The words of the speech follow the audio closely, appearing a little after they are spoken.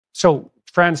So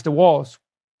Frans de Waal,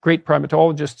 great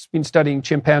primatologist, has been studying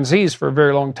chimpanzees for a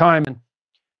very long time. And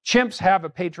chimps have a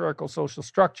patriarchal social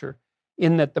structure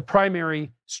in that the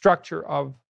primary structure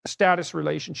of a status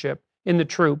relationship in the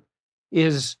troop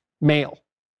is male.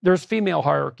 There's female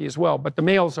hierarchy as well, but the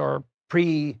males are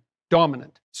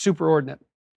predominant, superordinate.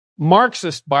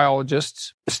 Marxist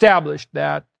biologists established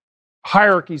that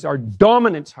hierarchies are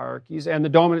dominance hierarchies, and the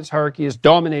dominance hierarchy is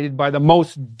dominated by the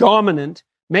most dominant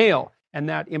male, and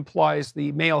that implies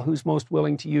the male who's most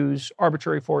willing to use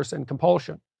arbitrary force and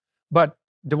compulsion. But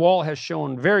de Waal has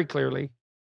shown very clearly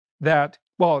that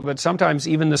sometimes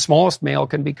even the smallest male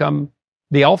can become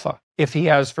the alpha if he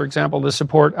has, for example, the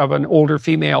support of an older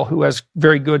female who has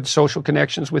very good social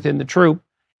connections within the troop,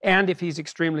 and if he's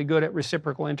extremely good at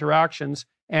reciprocal interactions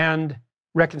and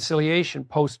reconciliation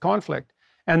post-conflict.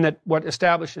 And that what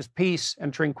establishes peace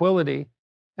and tranquility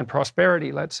and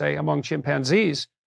prosperity, let's say, among chimpanzees